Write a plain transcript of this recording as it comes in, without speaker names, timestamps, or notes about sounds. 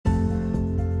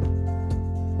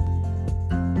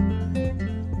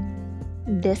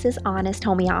This is Honest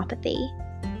Homeopathy,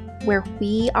 where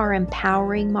we are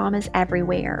empowering mamas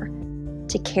everywhere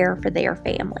to care for their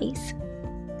families.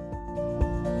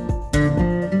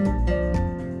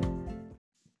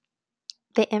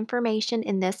 The information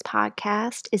in this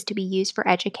podcast is to be used for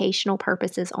educational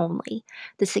purposes only.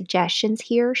 The suggestions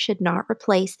here should not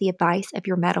replace the advice of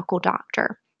your medical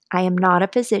doctor. I am not a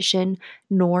physician,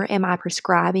 nor am I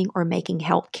prescribing or making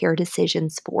healthcare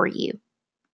decisions for you.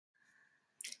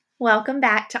 Welcome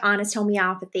back to Honest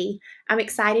Homeopathy. I'm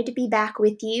excited to be back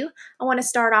with you. I want to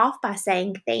start off by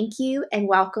saying thank you and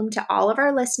welcome to all of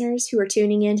our listeners who are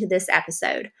tuning into this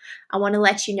episode. I want to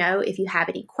let you know if you have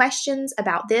any questions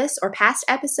about this or past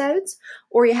episodes,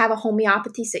 or you have a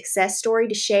homeopathy success story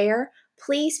to share,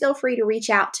 please feel free to reach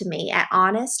out to me at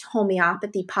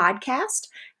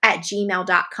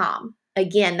honesthomeopathypodcast@gmail.com.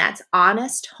 Again, that's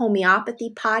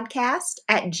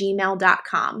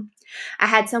honesthomeopathypodcast@gmail.com. I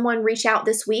had someone reach out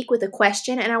this week with a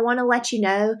question, and I want to let you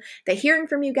know that hearing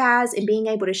from you guys and being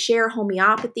able to share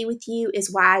homeopathy with you is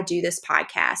why I do this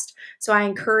podcast. So I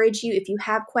encourage you, if you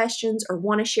have questions or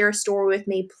want to share a story with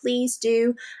me, please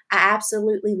do. I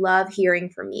absolutely love hearing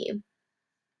from you.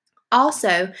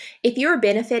 Also, if you're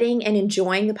benefiting and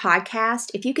enjoying the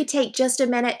podcast, if you could take just a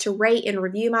minute to rate and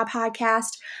review my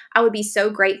podcast, I would be so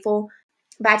grateful.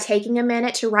 By taking a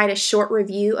minute to write a short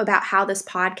review about how this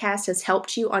podcast has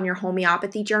helped you on your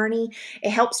homeopathy journey,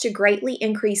 it helps to greatly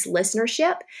increase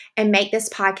listenership and make this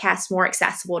podcast more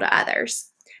accessible to others.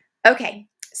 Okay,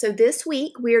 so this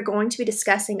week we are going to be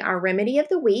discussing our remedy of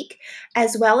the week,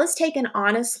 as well as take an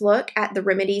honest look at the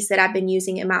remedies that I've been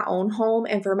using in my own home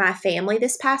and for my family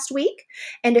this past week.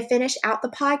 And to finish out the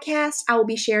podcast, I will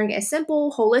be sharing a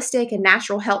simple, holistic, and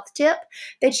natural health tip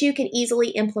that you can easily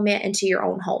implement into your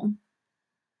own home.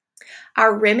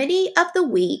 Our remedy of the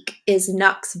week is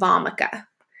Nux vomica.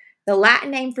 The Latin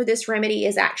name for this remedy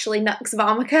is actually Nux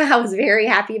vomica. I was very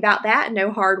happy about that. No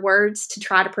hard words to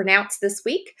try to pronounce this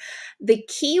week. The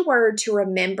key word to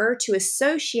remember to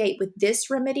associate with this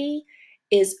remedy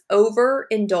is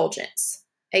overindulgence.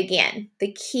 Again,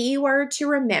 the key word to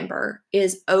remember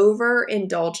is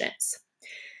overindulgence.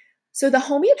 So the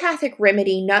homeopathic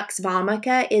remedy Nux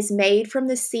vomica is made from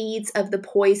the seeds of the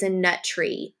poison nut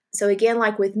tree. So again,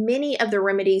 like with many of the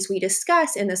remedies we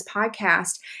discuss in this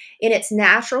podcast, in its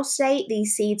natural state,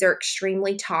 these seeds are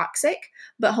extremely toxic,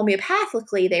 but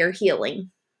homeopathically, they are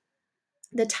healing.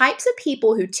 The types of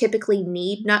people who typically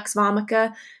need Nux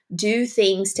vomica do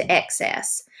things to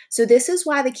excess. So this is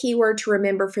why the key word to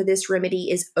remember for this remedy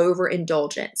is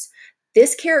overindulgence.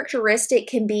 This characteristic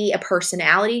can be a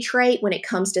personality trait when it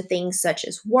comes to things such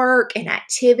as work and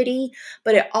activity,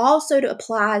 but it also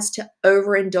applies to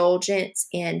overindulgence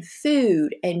in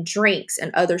food and drinks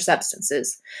and other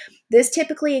substances. This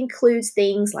typically includes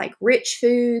things like rich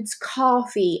foods,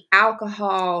 coffee,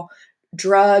 alcohol,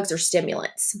 drugs, or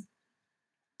stimulants.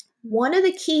 One of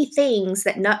the key things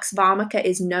that Nux vomica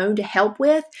is known to help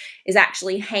with is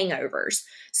actually hangovers.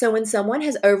 So when someone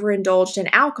has overindulged in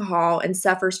alcohol and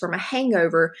suffers from a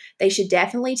hangover, they should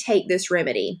definitely take this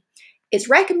remedy. It's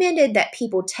recommended that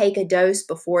people take a dose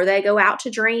before they go out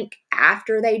to drink,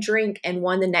 after they drink, and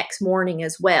one the next morning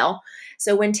as well.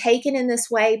 So when taken in this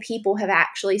way, people have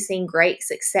actually seen great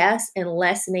success in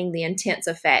lessening the intense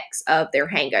effects of their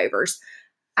hangovers.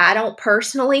 I don't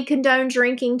personally condone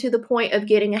drinking to the point of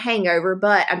getting a hangover,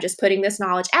 but I'm just putting this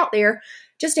knowledge out there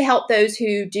just to help those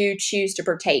who do choose to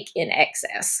partake in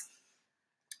excess.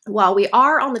 While we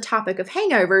are on the topic of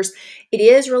hangovers, it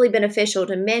is really beneficial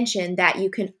to mention that you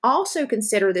can also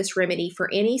consider this remedy for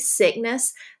any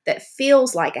sickness that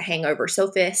feels like a hangover. So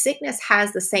if a sickness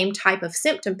has the same type of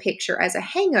symptom picture as a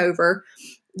hangover,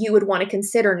 you would want to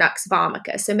consider Nux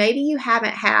vomica. So maybe you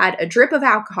haven't had a drip of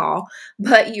alcohol,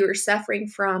 but you are suffering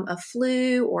from a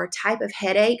flu or a type of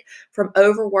headache from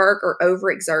overwork or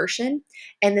overexertion,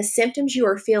 and the symptoms you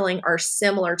are feeling are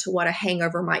similar to what a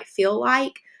hangover might feel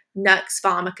like. Nux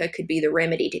vomica could be the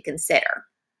remedy to consider.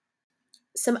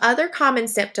 Some other common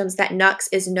symptoms that Nux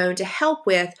is known to help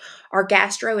with are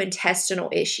gastrointestinal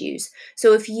issues.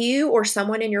 So if you or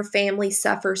someone in your family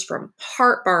suffers from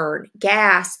heartburn,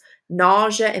 gas,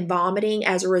 nausea, and vomiting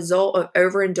as a result of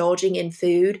overindulging in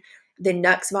food, then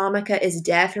Nux vomica is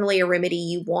definitely a remedy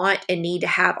you want and need to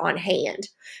have on hand.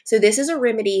 So this is a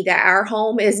remedy that our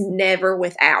home is never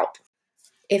without.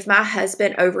 If my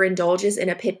husband overindulges in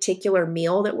a particular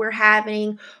meal that we're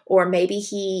having, or maybe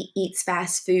he eats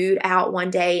fast food out one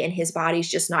day and his body's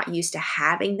just not used to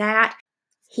having that,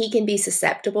 he can be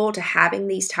susceptible to having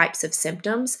these types of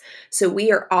symptoms. So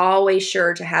we are always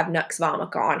sure to have Nux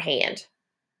vomica on hand.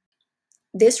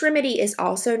 This remedy is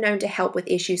also known to help with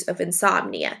issues of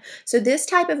insomnia. So, this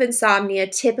type of insomnia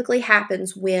typically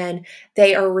happens when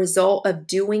they are a result of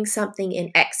doing something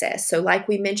in excess. So, like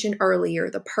we mentioned earlier,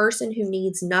 the person who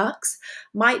needs Nux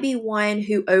might be one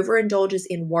who overindulges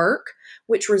in work,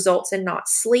 which results in not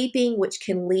sleeping, which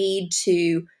can lead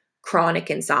to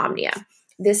chronic insomnia.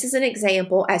 This is an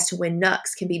example as to when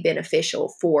Nux can be beneficial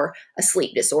for a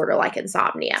sleep disorder like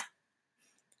insomnia.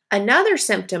 Another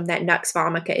symptom that Nux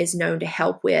vomica is known to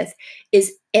help with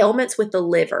is ailments with the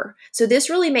liver. So this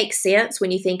really makes sense when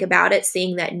you think about it,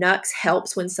 seeing that Nux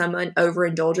helps when someone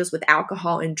overindulges with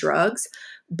alcohol and drugs,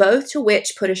 both to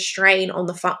which put a strain on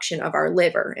the function of our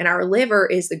liver. And our liver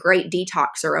is the great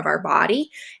detoxer of our body,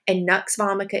 and Nux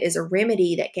vomica is a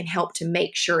remedy that can help to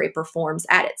make sure it performs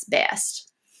at its best.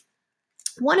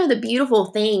 One of the beautiful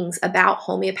things about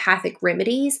homeopathic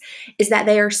remedies is that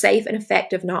they are safe and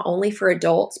effective not only for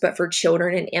adults, but for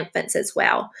children and infants as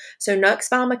well. So, Nux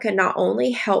vomica not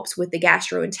only helps with the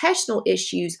gastrointestinal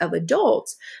issues of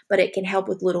adults, but it can help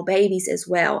with little babies as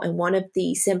well. And one of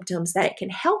the symptoms that it can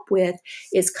help with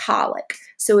is colic.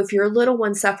 So, if your little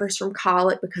one suffers from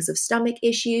colic because of stomach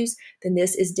issues, then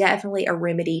this is definitely a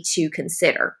remedy to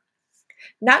consider.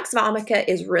 Nux vomica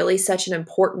is really such an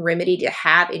important remedy to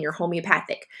have in your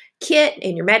homeopathic kit,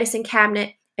 in your medicine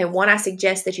cabinet, and one I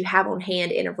suggest that you have on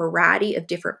hand in a variety of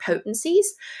different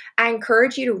potencies. I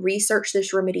encourage you to research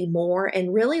this remedy more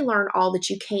and really learn all that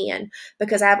you can,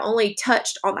 because I've only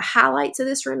touched on the highlights of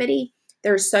this remedy.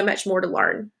 There's so much more to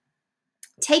learn.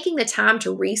 Taking the time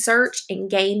to research and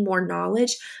gain more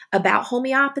knowledge about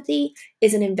homeopathy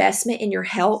is an investment in your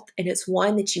health, and it's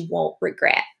one that you won't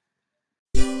regret.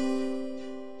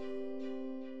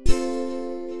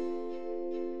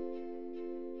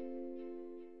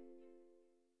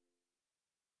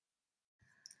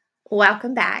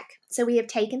 Welcome back. So we have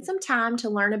taken some time to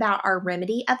learn about our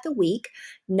remedy of the week,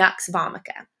 Nux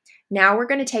vomica. Now we're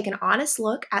going to take an honest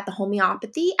look at the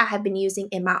homeopathy I have been using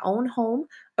in my own home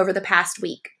over the past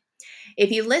week.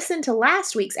 If you listened to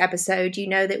last week's episode, you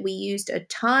know that we used a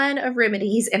ton of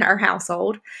remedies in our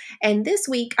household, and this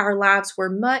week our lives were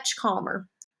much calmer.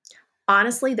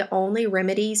 Honestly, the only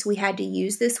remedies we had to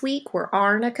use this week were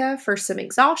arnica for some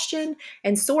exhaustion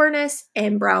and soreness,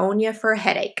 and bryonia for a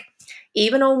headache.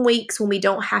 Even on weeks when we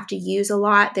don't have to use a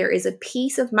lot, there is a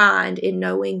peace of mind in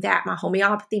knowing that my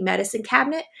homeopathy medicine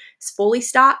cabinet is fully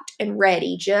stocked and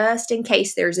ready just in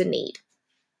case there's a need.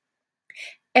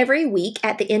 Every week,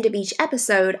 at the end of each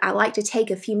episode, I like to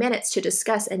take a few minutes to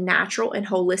discuss a natural and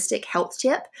holistic health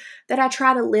tip that I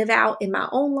try to live out in my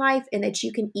own life and that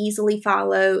you can easily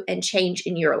follow and change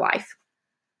in your life.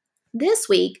 This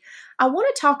week, I want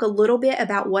to talk a little bit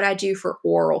about what I do for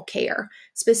oral care,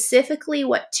 specifically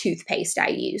what toothpaste I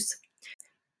use.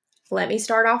 Let me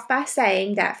start off by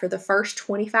saying that for the first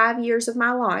 25 years of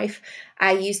my life,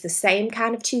 I used the same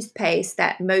kind of toothpaste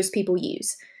that most people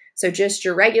use. So just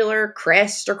your regular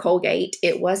Crest or Colgate.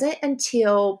 It wasn't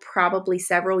until probably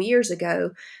several years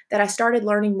ago that I started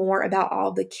learning more about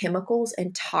all the chemicals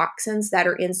and toxins that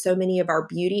are in so many of our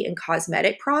beauty and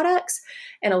cosmetic products.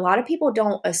 And a lot of people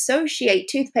don't associate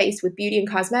toothpaste with beauty and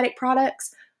cosmetic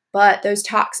products, but those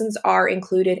toxins are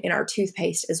included in our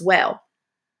toothpaste as well.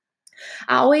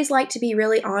 I always like to be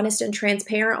really honest and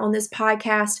transparent on this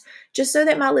podcast, just so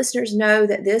that my listeners know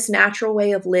that this natural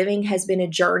way of living has been a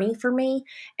journey for me,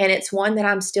 and it's one that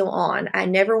I'm still on. I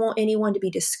never want anyone to be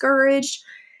discouraged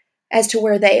as to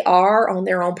where they are on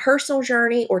their own personal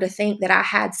journey, or to think that I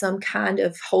had some kind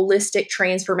of holistic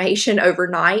transformation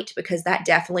overnight, because that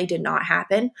definitely did not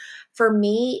happen. For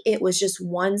me, it was just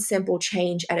one simple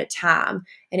change at a time,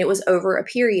 and it was over a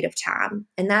period of time.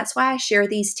 And that's why I share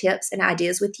these tips and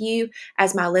ideas with you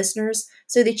as my listeners,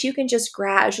 so that you can just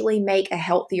gradually make a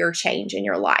healthier change in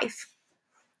your life.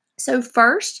 So,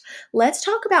 first, let's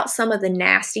talk about some of the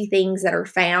nasty things that are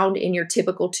found in your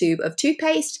typical tube of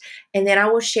toothpaste, and then I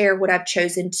will share what I've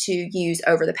chosen to use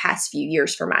over the past few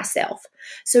years for myself.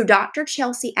 So, Dr.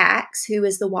 Chelsea Axe, who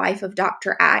is the wife of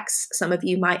Dr. Axe, some of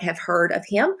you might have heard of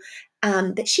him,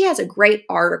 that she has a great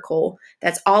article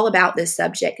that's all about this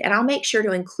subject, and I'll make sure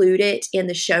to include it in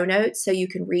the show notes so you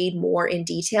can read more in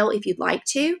detail if you'd like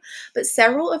to. But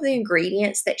several of the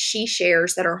ingredients that she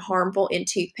shares that are harmful in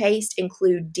toothpaste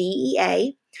include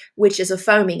DEA, which is a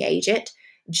foaming agent,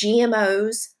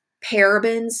 GMOs,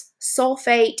 parabens,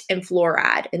 sulfate, and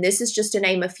fluoride. And this is just to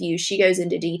name a few. She goes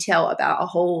into detail about a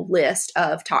whole list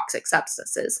of toxic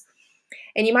substances.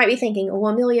 And you might be thinking,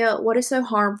 well, Amelia, what is so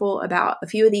harmful about a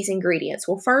few of these ingredients?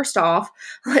 Well, first off,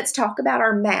 let's talk about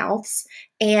our mouths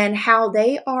and how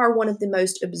they are one of the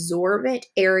most absorbent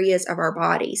areas of our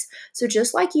bodies. So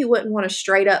just like you wouldn't want to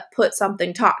straight up put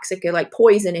something toxic or like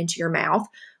poison into your mouth,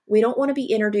 we don't want to be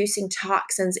introducing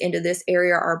toxins into this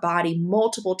area of our body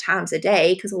multiple times a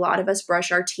day, because a lot of us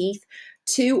brush our teeth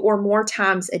 2 or more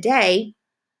times a day.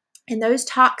 And those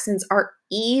toxins are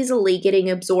easily getting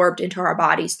absorbed into our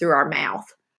bodies through our mouth.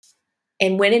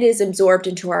 And when it is absorbed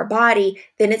into our body,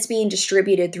 then it's being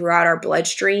distributed throughout our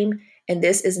bloodstream. And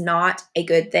this is not a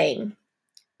good thing.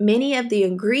 Many of the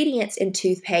ingredients in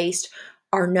toothpaste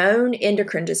are known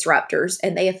endocrine disruptors,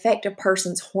 and they affect a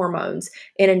person's hormones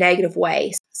in a negative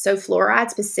way. So fluoride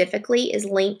specifically is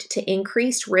linked to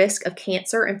increased risk of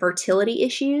cancer and fertility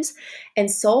issues, and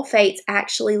sulfates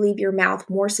actually leave your mouth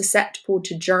more susceptible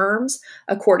to germs,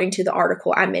 according to the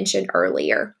article I mentioned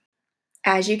earlier.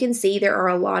 As you can see, there are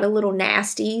a lot of little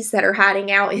nasties that are hiding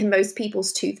out in most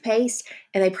people's toothpaste,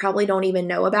 and they probably don't even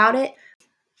know about it.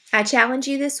 I challenge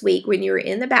you this week, when you're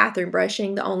in the bathroom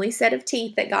brushing the only set of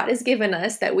teeth that God has given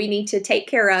us that we need to take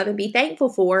care of and be thankful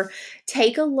for,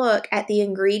 take a look at the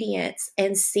ingredients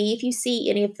and see if you see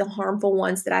any of the harmful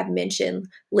ones that I've mentioned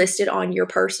listed on your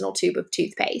personal tube of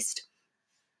toothpaste.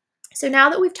 So now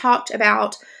that we've talked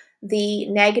about the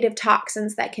negative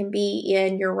toxins that can be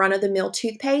in your run-of-the-mill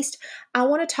toothpaste, I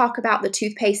want to talk about the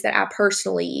toothpaste that I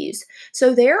personally use.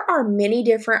 So there are many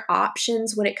different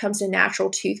options when it comes to natural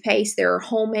toothpaste. There are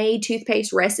homemade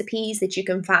toothpaste recipes that you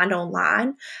can find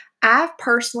online. I've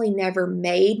personally never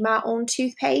made my own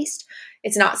toothpaste.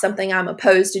 It's not something I'm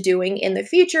opposed to doing in the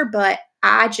future, but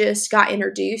I just got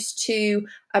introduced to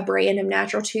a brand of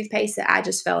natural toothpaste that I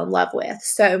just fell in love with.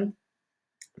 So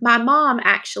my mom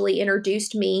actually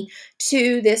introduced me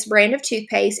to this brand of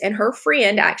toothpaste, and her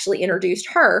friend actually introduced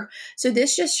her. So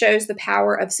this just shows the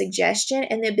power of suggestion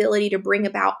and the ability to bring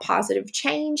about positive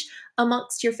change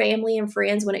amongst your family and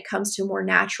friends when it comes to a more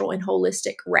natural and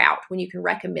holistic route, when you can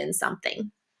recommend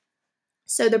something.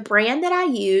 So the brand that I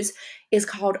use is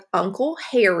called Uncle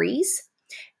Harry's.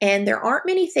 And there aren't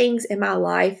many things in my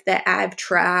life that I've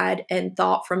tried and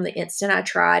thought from the instant I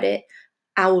tried it,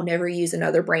 I will never use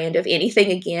another brand of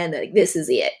anything again. Like, this is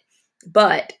it.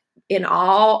 But in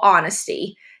all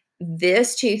honesty,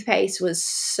 this toothpaste was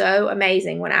so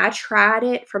amazing. When I tried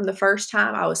it from the first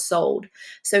time, I was sold.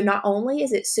 So not only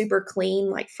is it super clean,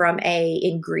 like from a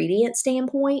ingredient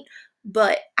standpoint,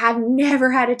 but I've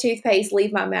never had a toothpaste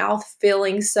leave my mouth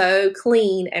feeling so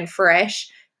clean and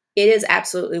fresh. It is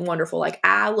absolutely wonderful. Like,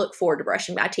 I look forward to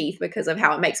brushing my teeth because of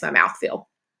how it makes my mouth feel.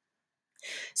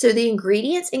 So the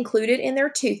ingredients included in their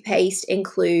toothpaste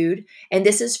include, and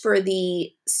this is for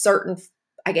the certain,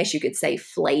 I guess you could say,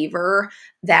 flavor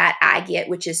that I get,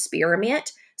 which is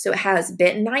spearmint. So it has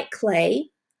bentonite clay,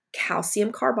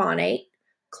 calcium carbonate,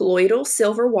 colloidal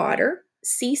silver water,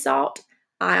 sea salt,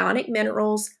 ionic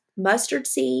minerals, mustard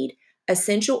seed,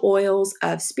 essential oils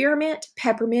of spearmint,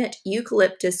 peppermint,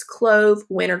 eucalyptus, clove,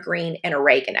 wintergreen, and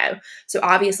oregano. So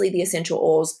obviously the essential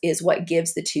oils is what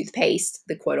gives the toothpaste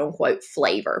the quote unquote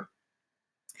flavor.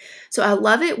 So I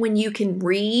love it when you can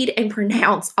read and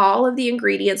pronounce all of the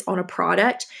ingredients on a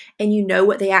product and you know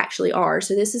what they actually are.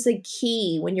 So this is a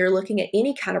key when you're looking at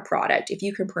any kind of product. If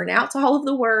you can pronounce all of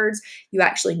the words, you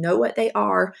actually know what they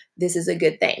are, this is a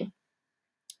good thing.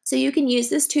 So you can use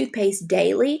this toothpaste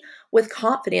daily with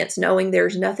confidence, knowing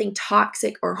there's nothing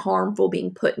toxic or harmful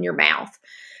being put in your mouth.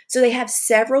 So they have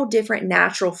several different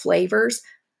natural flavors.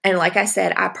 And like I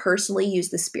said, I personally use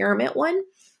the spearmint one.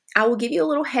 I will give you a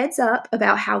little heads up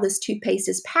about how this toothpaste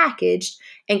is packaged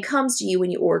and comes to you when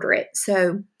you order it.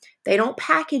 So they don't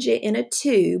package it in a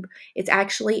tube. It's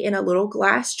actually in a little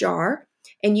glass jar.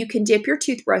 And you can dip your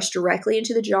toothbrush directly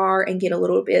into the jar and get a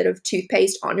little bit of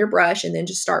toothpaste on your brush and then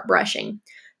just start brushing.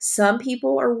 Some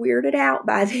people are weirded out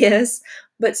by this,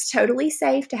 but it's totally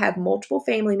safe to have multiple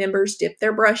family members dip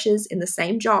their brushes in the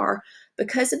same jar.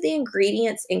 Because of the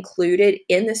ingredients included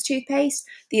in this toothpaste,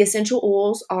 the essential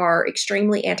oils are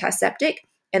extremely antiseptic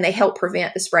and they help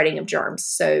prevent the spreading of germs.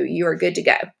 So you are good to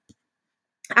go.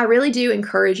 I really do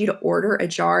encourage you to order a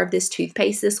jar of this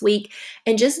toothpaste this week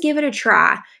and just give it a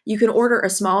try. You can order a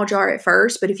small jar at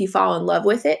first, but if you fall in love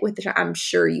with it, which I'm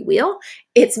sure you will,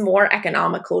 it's more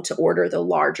economical to order the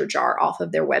larger jar off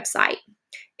of their website.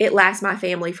 It lasts my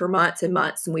family for months and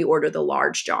months, and we order the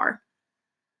large jar.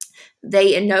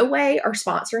 They in no way are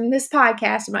sponsoring this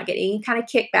podcast. I'm not getting any kind of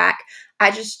kickback.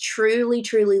 I just truly,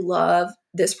 truly love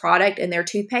this product and their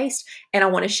toothpaste, and I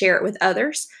want to share it with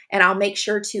others. And I'll make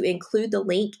sure to include the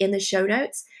link in the show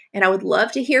notes. And I would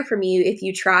love to hear from you if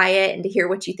you try it and to hear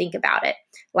what you think about it.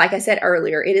 Like I said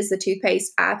earlier, it is the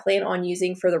toothpaste I plan on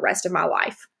using for the rest of my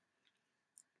life.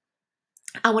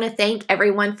 I want to thank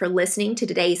everyone for listening to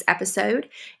today's episode.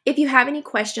 If you have any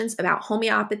questions about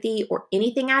homeopathy or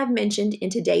anything I've mentioned in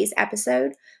today's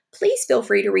episode, please feel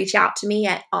free to reach out to me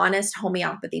at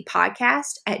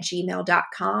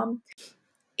honesthomeopathypodcast@gmail.com.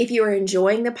 If you are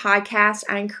enjoying the podcast,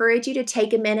 I encourage you to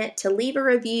take a minute to leave a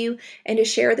review and to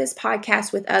share this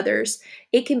podcast with others.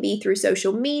 It can be through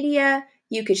social media.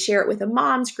 You could share it with a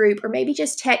mom's group, or maybe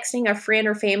just texting a friend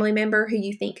or family member who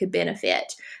you think could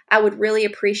benefit. I would really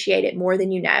appreciate it more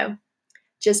than you know.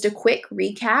 Just a quick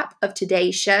recap of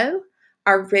today's show.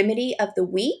 Our remedy of the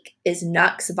week is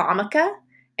Nux vomica,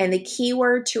 and the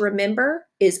keyword to remember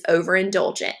is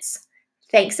overindulgence.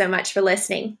 Thanks so much for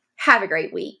listening. Have a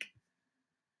great week.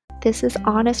 This is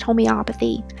Honest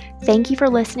Homeopathy. Thank you for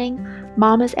listening.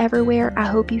 Mamas everywhere, I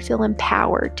hope you feel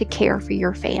empowered to care for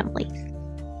your families.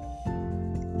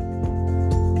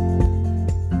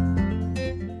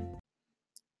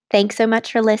 Thanks so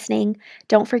much for listening.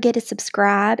 Don't forget to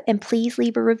subscribe and please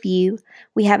leave a review.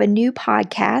 We have a new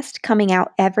podcast coming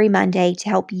out every Monday to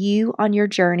help you on your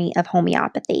journey of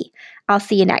homeopathy. I'll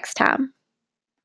see you next time.